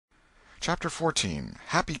Chapter 14.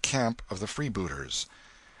 Happy Camp of the Freebooters.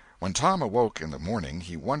 When Tom awoke in the morning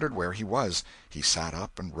he wondered where he was. He sat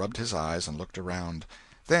up and rubbed his eyes and looked around.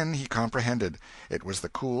 Then he comprehended. It was the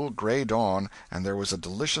cool gray dawn, and there was a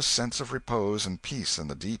delicious sense of repose and peace in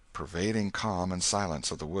the deep pervading calm and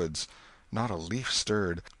silence of the woods. Not a leaf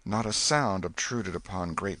stirred, not a sound obtruded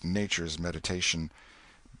upon great Nature's meditation.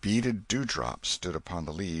 Beaded dewdrops stood upon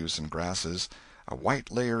the leaves and grasses, a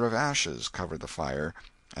white layer of ashes covered the fire,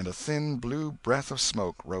 and a thin blue breath of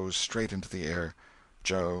smoke rose straight into the air.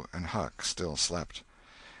 Joe and Huck still slept.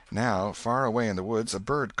 Now, far away in the woods, a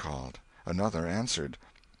bird called. Another answered.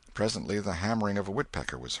 Presently the hammering of a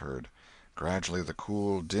woodpecker was heard. Gradually the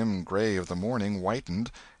cool, dim gray of the morning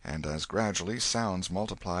whitened, and as gradually sounds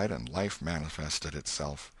multiplied and life manifested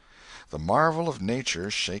itself. The marvel of nature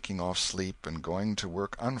shaking off sleep and going to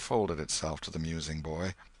work unfolded itself to the musing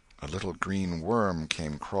boy. A little green worm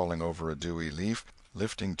came crawling over a dewy leaf,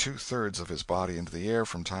 lifting 2/3 of his body into the air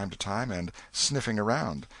from time to time and sniffing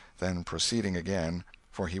around, then proceeding again,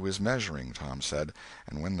 for he was measuring, Tom said,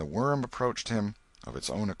 and when the worm approached him of its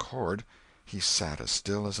own accord he sat as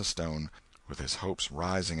still as a stone, with his hopes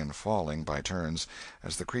rising and falling by turns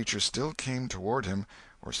as the creature still came toward him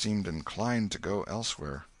or seemed inclined to go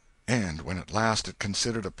elsewhere. And when at last it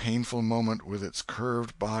considered a painful moment with its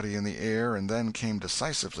curved body in the air and then came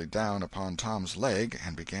decisively down upon Tom's leg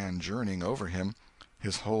and began journeying over him,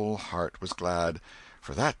 his whole heart was glad,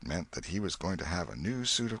 for that meant that he was going to have a new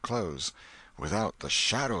suit of clothes, without the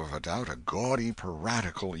shadow of a doubt a gaudy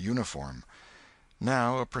piratical uniform.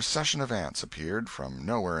 Now a procession of ants appeared, from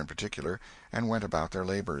nowhere in particular, and went about their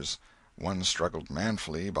labors. One struggled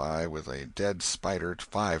manfully by with a dead spider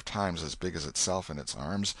 5 times as big as itself in its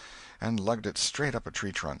arms, and lugged it straight up a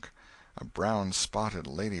tree trunk. A brown-spotted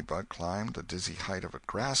ladybug climbed the dizzy height of a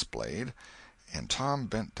grass-blade, and Tom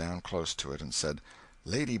bent down close to it and said,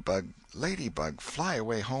 "Ladybug, ladybug, fly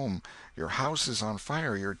away home. Your house is on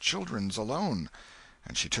fire, your children's alone."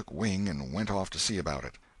 And she took wing and went off to see about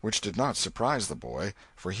it, which did not surprise the boy,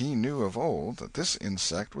 for he knew of old that this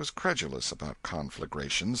insect was credulous about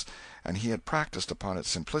conflagrations, and he had practised upon its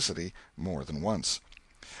simplicity more than once.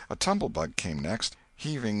 A tumblebug came next,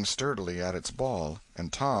 heaving sturdily at its ball,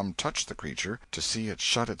 and Tom touched the creature to see it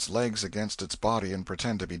shut its legs against its body and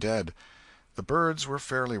pretend to be dead. The birds were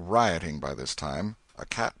fairly rioting by this time. A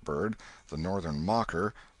catbird, the northern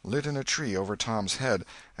mocker, lit in a tree over Tom's head,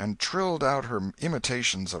 and trilled out her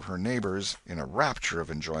imitations of her neighbors in a rapture of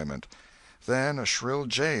enjoyment. Then a shrill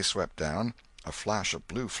jay swept down, a flash of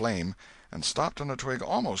blue flame, and stopped on a twig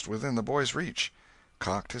almost within the boy's reach,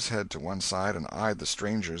 cocked his head to one side and eyed the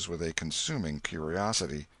strangers with a consuming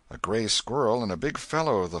curiosity. A gray squirrel and a big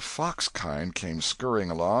fellow of the fox kind came scurrying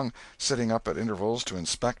along, sitting up at intervals to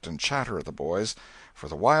inspect and chatter at the boys, for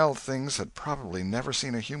the wild things had probably never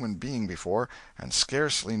seen a human being before and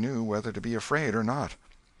scarcely knew whether to be afraid or not.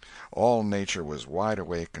 All nature was wide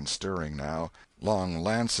awake and stirring now. Long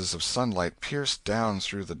lances of sunlight pierced down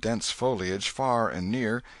through the dense foliage far and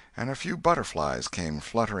near, and a few butterflies came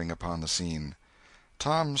fluttering upon the scene.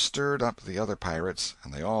 Tom stirred up the other pirates,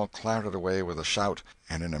 and they all clattered away with a shout,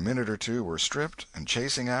 and in a minute or two were stripped and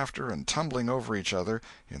chasing after and tumbling over each other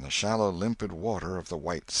in the shallow limpid water of the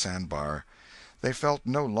white sandbar. They felt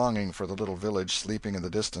no longing for the little village sleeping in the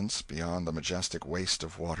distance beyond the majestic waste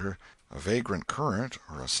of water. A vagrant current,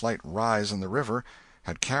 or a slight rise in the river,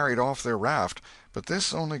 had carried off their raft, but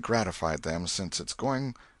this only gratified them, since its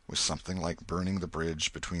going was something like burning the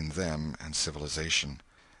bridge between them and civilization.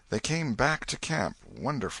 They came back to camp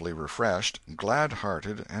wonderfully refreshed,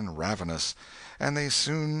 glad-hearted, and ravenous, and they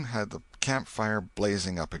soon had the campfire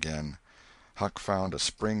blazing up again. Huck found a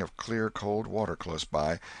spring of clear cold water close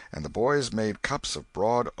by, and the boys made cups of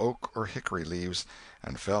broad oak or hickory leaves,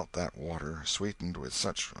 and felt that water, sweetened with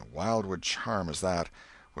such wildwood charm as that,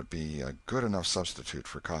 would be a good enough substitute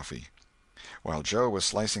for coffee. While Joe was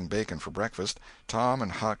slicing bacon for breakfast, Tom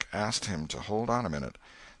and Huck asked him to hold on a minute.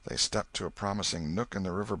 They stepped to a promising nook in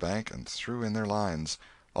the river bank and threw in their lines.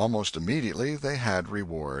 Almost immediately they had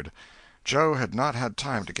reward. Joe had not had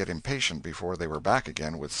time to get impatient before they were back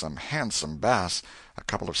again with some handsome bass, a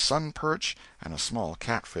couple of sun perch, and a small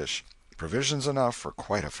catfish, provisions enough for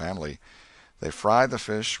quite a family. They fried the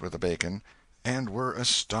fish with the bacon, and were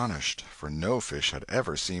astonished, for no fish had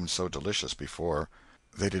ever seemed so delicious before.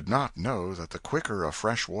 They did not know that the quicker a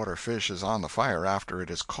fresh-water fish is on the fire after it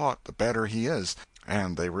is caught the better he is,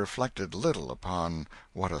 and they reflected little upon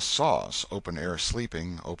what a sauce open-air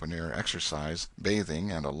sleeping, open-air exercise,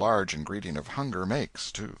 bathing, and a large ingredient of hunger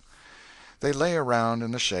makes, too. They lay around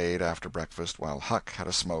in the shade after breakfast while Huck had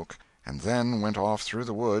a smoke, and then went off through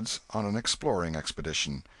the woods on an exploring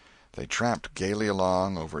expedition. They tramped gaily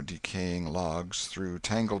along over decaying logs, through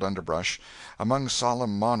tangled underbrush, among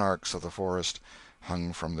solemn monarchs of the forest,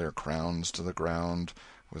 hung from their crowns to the ground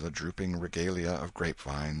with a drooping regalia of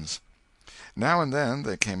grapevines. Now and then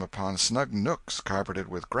they came upon snug nooks carpeted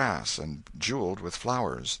with grass and jeweled with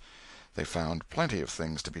flowers. They found plenty of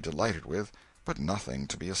things to be delighted with, but nothing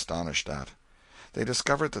to be astonished at. They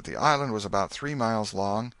discovered that the island was about 3 miles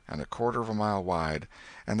long and a quarter of a mile wide,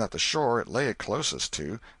 and that the shore it lay closest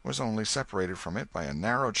to was only separated from it by a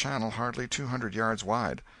narrow channel hardly 200 yards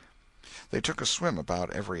wide. They took a swim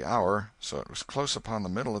about every hour, so it was close upon the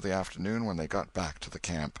middle of the afternoon when they got back to the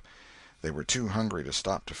camp. They were too hungry to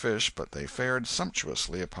stop to fish, but they fared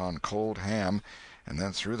sumptuously upon cold ham, and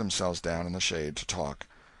then threw themselves down in the shade to talk.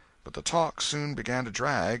 But the talk soon began to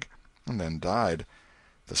drag, and then died.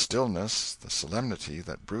 The stillness, the solemnity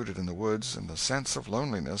that brooded in the woods, and the sense of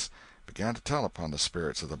loneliness began to tell upon the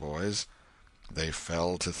spirits of the boys. They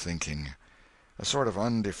fell to thinking. A sort of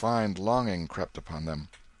undefined longing crept upon them.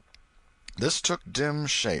 This took dim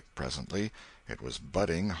shape presently. It was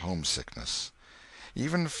budding homesickness.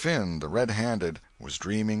 Even Finn, the red-handed, was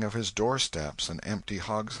dreaming of his doorsteps and empty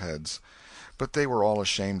hogsheads. But they were all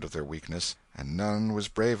ashamed of their weakness, and none was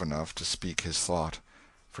brave enough to speak his thought.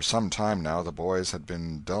 For some time now the boys had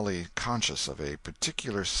been dully conscious of a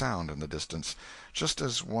particular sound in the distance, just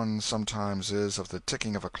as one sometimes is of the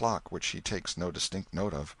ticking of a clock which he takes no distinct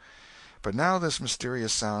note of. But now this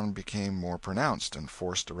mysterious sound became more pronounced and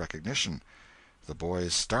forced a recognition. The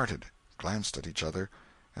boys started, glanced at each other,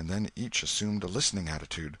 and then each assumed a listening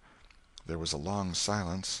attitude. There was a long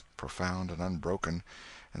silence, profound and unbroken,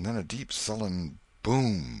 and then a deep sullen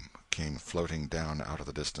boom came floating down out of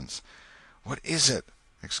the distance. "What is it?"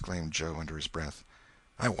 exclaimed Joe under his breath.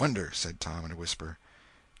 "I wonder," said Tom in a whisper.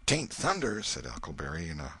 "'Tain't thunder," said Huckleberry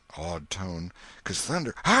in an awed tone, "'cause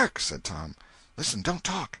thunder—" "Hark!" said Tom. "Listen, don't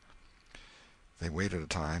talk." They waited a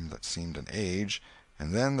time that seemed an age,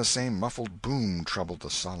 and then the same muffled boom troubled the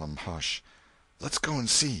solemn hush. "Let's go and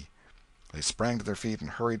see." They sprang to their feet and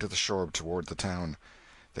hurried to the shore toward the town.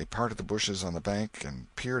 They parted the bushes on the bank and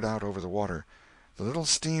peered out over the water. The little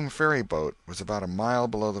steam ferry-boat was about a mile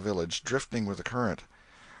below the village, drifting with the current.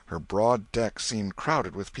 Her broad deck seemed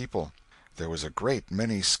crowded with people. There was a great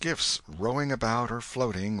many skiffs rowing about or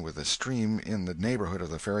floating with the stream in the neighborhood of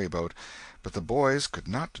the ferry-boat, but the boys could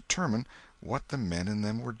not determine what the men in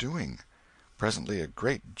them were doing. Presently a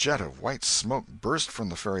great jet of white smoke burst from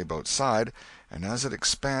the ferry-boat's side, and as it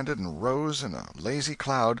expanded and rose in a lazy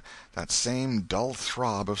cloud, that same dull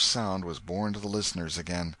throb of sound was borne to the listeners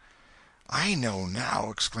again. "I know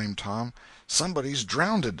now!" exclaimed Tom. "Somebody's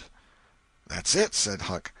drownded." "That's it," said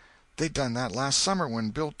Huck. "They done that last summer when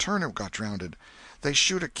Bill Turner got drownded. They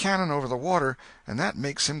shoot a cannon over the water, and that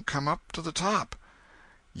makes him come up to the top."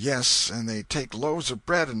 "Yes, and they take loaves of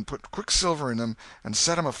bread and put quicksilver in 'em and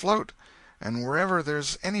set 'em afloat, and wherever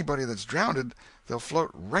there's anybody that's drownded they'll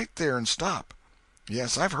float right there and stop."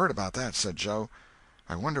 "Yes, I've heard about that," said Joe.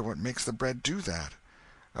 "I wonder what makes the bread do that."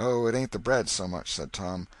 "Oh, it ain't the bread so much," said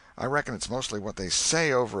Tom. "I reckon it's mostly what they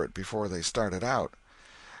say over it before they start it out."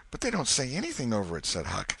 "But they don't say anything over it," said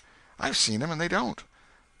Huck. "I've seen 'em and they don't."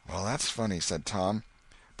 "Well, that's funny," said Tom.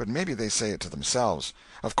 "But maybe they say it to themselves.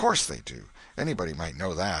 Of course they do. Anybody might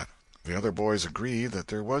know that." The other boys agreed that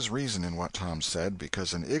there was reason in what Tom said,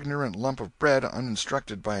 because an ignorant lump of bread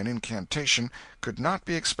uninstructed by an incantation could not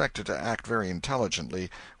be expected to act very intelligently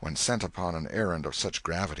when sent upon an errand of such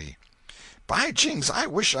gravity. "By jings, I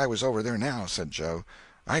wish I was over there now," said Joe.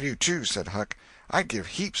 "I do too," said Huck. "I'd give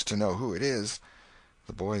heaps to know who it is."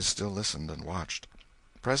 The boys still listened and watched.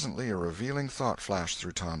 Presently a revealing thought flashed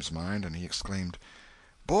through Tom's mind, and he exclaimed: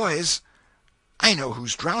 "Boys, I know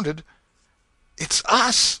who's drownded. It's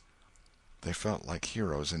us!" They felt like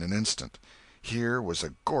heroes in an instant. Here was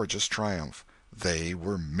a gorgeous triumph. They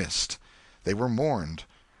were missed. They were mourned.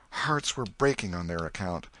 Hearts were breaking on their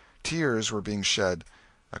account. Tears were being shed.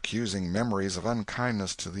 Accusing memories of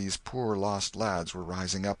unkindness to these poor lost lads were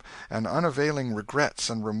rising up, and unavailing regrets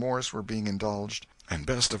and remorse were being indulged. And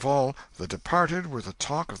best of all, the departed were the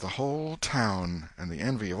talk of the whole town, and the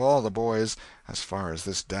envy of all the boys, as far as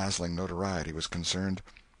this dazzling notoriety was concerned.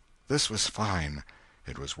 This was fine.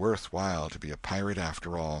 It was worth while to be a pirate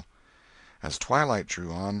after all. As twilight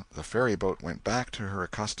drew on, the ferry-boat went back to her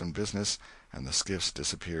accustomed business, and the skiffs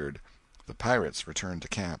disappeared. The pirates returned to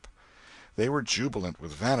camp. They were jubilant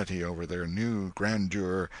with vanity over their new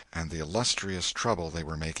grandeur and the illustrious trouble they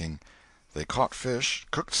were making. They caught fish,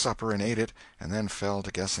 cooked supper and ate it, and then fell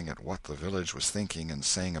to guessing at what the village was thinking and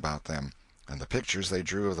saying about them, and the pictures they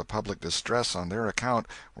drew of the public distress on their account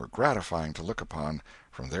were gratifying to look upon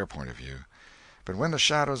from their point of view. But when the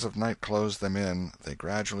shadows of night closed them in, they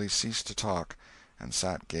gradually ceased to talk, and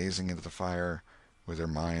sat gazing into the fire, with their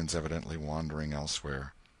minds evidently wandering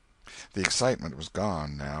elsewhere. The excitement was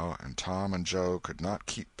gone, now, and Tom and Joe could not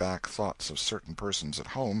keep back thoughts of certain persons at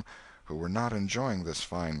home who were not enjoying this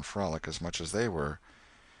fine frolic as much as they were.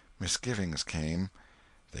 Misgivings came.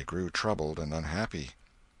 They grew troubled and unhappy.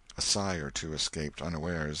 A sigh or two escaped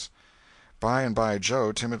unawares. By and by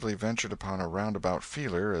Joe timidly ventured upon a roundabout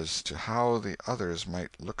feeler as to how the others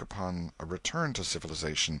might look upon a return to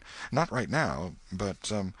civilization. Not right now,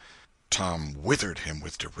 but Tom withered him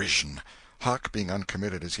with derision. Huck, being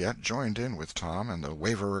uncommitted as yet, joined in with Tom, and the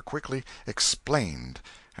waverer quickly "explained,"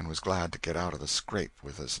 and was glad to get out of the scrape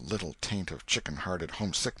with as little taint of chicken-hearted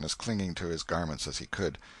homesickness clinging to his garments as he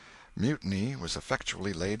could. Mutiny was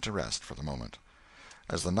effectually laid to rest for the moment.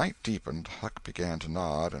 As the night deepened, Huck began to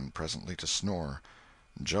nod, and presently to snore.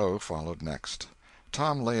 Joe followed next.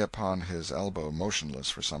 Tom lay upon his elbow motionless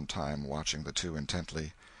for some time, watching the two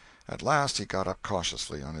intently. At last he got up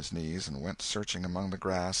cautiously on his knees and went searching among the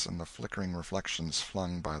grass and the flickering reflections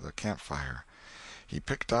flung by the camp-fire. He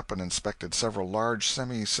picked up and inspected several large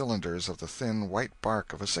semi-cylinders of the thin white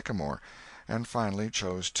bark of a sycamore, and finally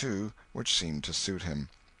chose two which seemed to suit him.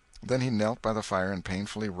 Then he knelt by the fire and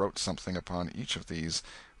painfully wrote something upon each of these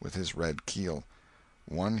with his red keel.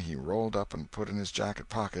 One he rolled up and put in his jacket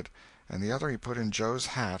pocket, and the other he put in Joe's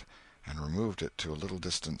hat and removed it to a little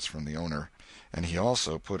distance from the owner. And he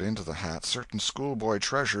also put into the hat certain schoolboy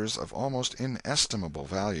treasures of almost inestimable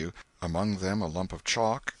value, among them a lump of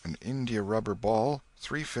chalk, an india-rubber ball,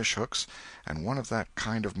 3 fish-hooks, and one of that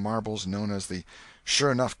kind of marbles known as the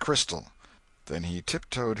sure-'nough crystal. Then he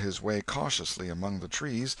tiptoed his way cautiously among the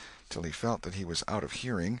trees till he felt that he was out of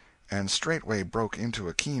hearing, and straightway broke into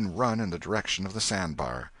a keen run in the direction of the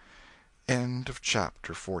sandbar. End of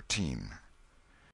chapter 14.